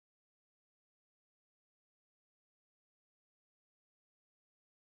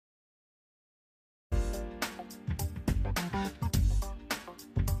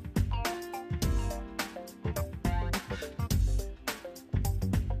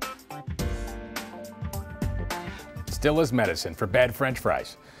still is medicine for bad French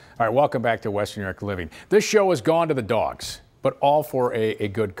fries. All right, welcome back to Western New York Living. This show has gone to the dogs, but all for a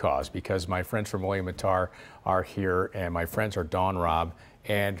good cause, because my friends from William Mattar are here, and my friends are Dawn Robb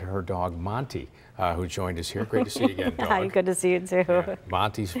and her dog Monty, who joined us here. Great to see you again, dog. Hi, good to see you too. Yeah,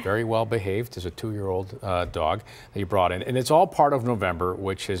 Monty's very well behaved. There's a 2-year-old dog that you brought in, and it's all part of November,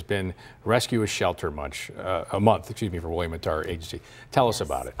 which has been Rescue a Shelter Month, for William Mattar Agency. Tell us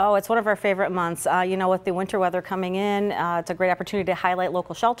about it. Oh, it's one of our favorite months. You know, with the winter weather coming in, it's a great opportunity to highlight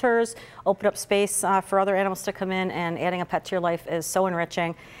local shelters, open up space for other animals to come in, and adding a pet to your life is so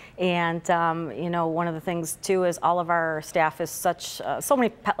enriching. And you know, one of the things too is all of our staff is so many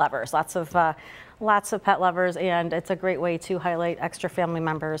pet lovers, lots of pet lovers, and it's a great way to highlight extra family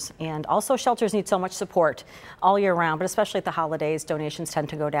members. And also, shelters need so much support all year round, but especially at the holidays, donations tend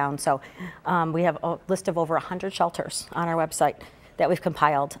to go down. So we have a list of over 100 shelters on our website that we've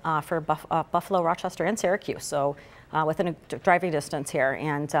compiled for Buffalo, Rochester, and Syracuse. So within a driving distance here,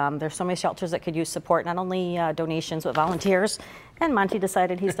 and there's so many shelters that could use support, not only donations but volunteers. And Monty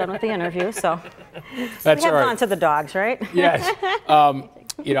decided he's done with the interview, so That's we have all right. gone to the dogs, right? Yes.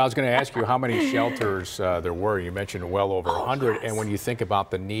 You know, I was going to ask you how many shelters there were. You mentioned well over 100, yes. And when you think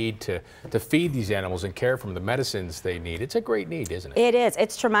about the need to feed these animals and care for them, the medicines they need, it's a great need, isn't it? It is.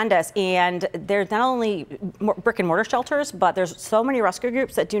 It's tremendous. And there's not only brick and mortar shelters, but there's so many rescue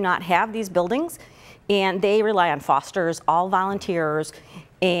groups that do not have these buildings, and they rely on fosters, all volunteers,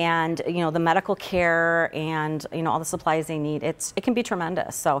 and you know, the medical care and you know, all the supplies they need. It can be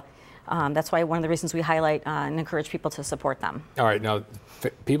tremendous. So that's why one of the reasons we highlight and encourage people to support them. All right, now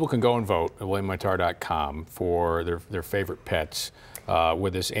people can go and vote at WilliamMattar.com for their favorite pets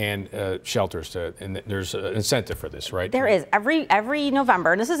with this, and shelters. And there's an incentive for this, right? There is. Every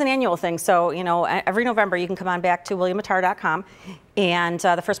November, and this is an annual thing, so you know, every November you can come on back to WilliamMattar.com, and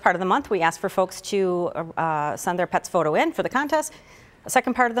the first part of the month we ask for folks to send their pet's photo in for the contest. The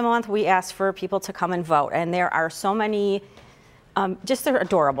second part of the month we ask for people to come and vote, and there are so many. They're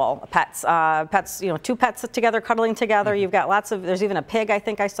adorable pets. You know, 2 pets together, cuddling together. You've got lots of, there's even a pig I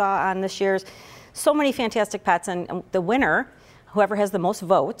think I saw on this year's. So many fantastic pets, and the winner, whoever has the most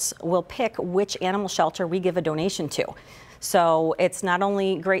votes, will pick which animal shelter we give a donation to. So it's not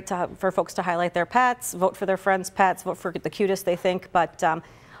only great for folks to highlight their pets, vote for their friends' pets, vote for the cutest they think, but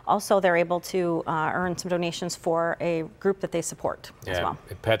also they're able to earn some donations for a group that they support as well.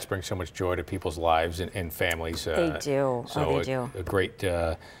 Pets bring so much joy to people's lives and families. They do. So they do. A great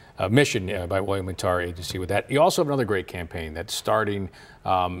mission by William Mattar Agency with that. You also have another great campaign that's starting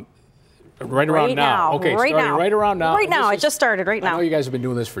right around now. Okay, right now. Right around now. Right now. It just started right now. I know you guys have been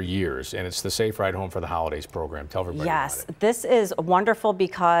doing this for years, and it's the Safe Ride Home for the Holidays program. Tell everybody Yes, about it. this is wonderful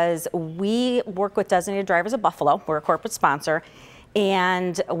because we work with Designated Drivers of Buffalo. We're a corporate sponsor.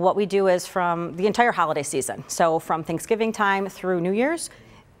 And what we do is from the entire holiday season. So from Thanksgiving time through New Year's,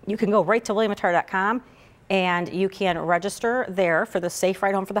 you can go right to WilliamMattar.com and you can register there for the Safe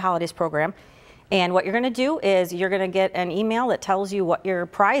Ride Home for the Holidays program. And what you're going to do is you're going to get an email that tells you what your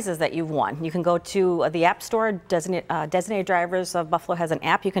prize is that you've won. You can go to the App Store. Designated Drivers of Buffalo has an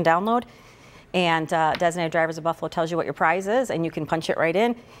app you can download. And Designated Drivers of Buffalo tells you what your prize is, and you can punch it right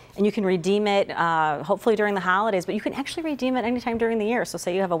in, and you can redeem it hopefully during the holidays, but you can actually redeem it anytime during the year. So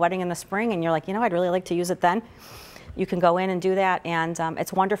say you have a wedding in the spring and you're like, you know, I'd really like to use it then. You can go in and do that, and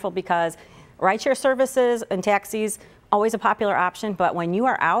it's wonderful because rideshare services and taxis, always a popular option, but when you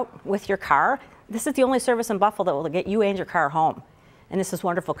are out with your car, this is the only service in Buffalo that will get you and your car home. And this is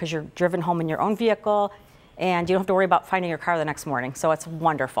wonderful because you're driven home in your own vehicle, and you don't have to worry about finding your car the next morning. So it's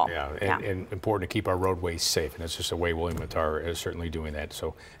wonderful. And important to keep our roadways safe. And that's just a way William Mattar is certainly doing that.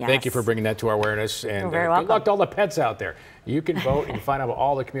 So yes. Thank you for bringing that to our awareness. And You're very welcome. Good luck to all the pets out there. You can vote and find out about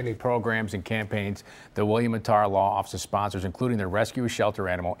all the community programs and campaigns the William Mattar Law Office sponsors, including the Rescue a Shelter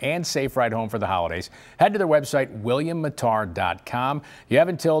Animal and Safe Ride Home for the Holidays. Head to their website, WilliamMattar.com. You have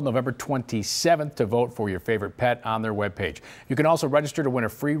until November 27th to vote for your favorite pet on their webpage. You can also register to win a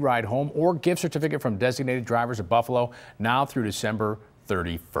free ride home or gift certificate from Designated Drivers of Buffalo now through December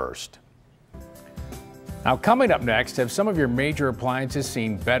 31st. Now, coming up next, have some of your major appliances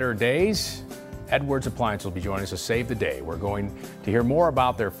seen better days? Edwards Appliance will be joining us to save the day. We're going to hear more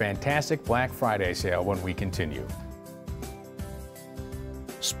about their fantastic Black Friday sale when we continue.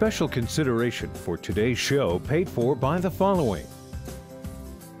 Special consideration for today's show paid for by the following: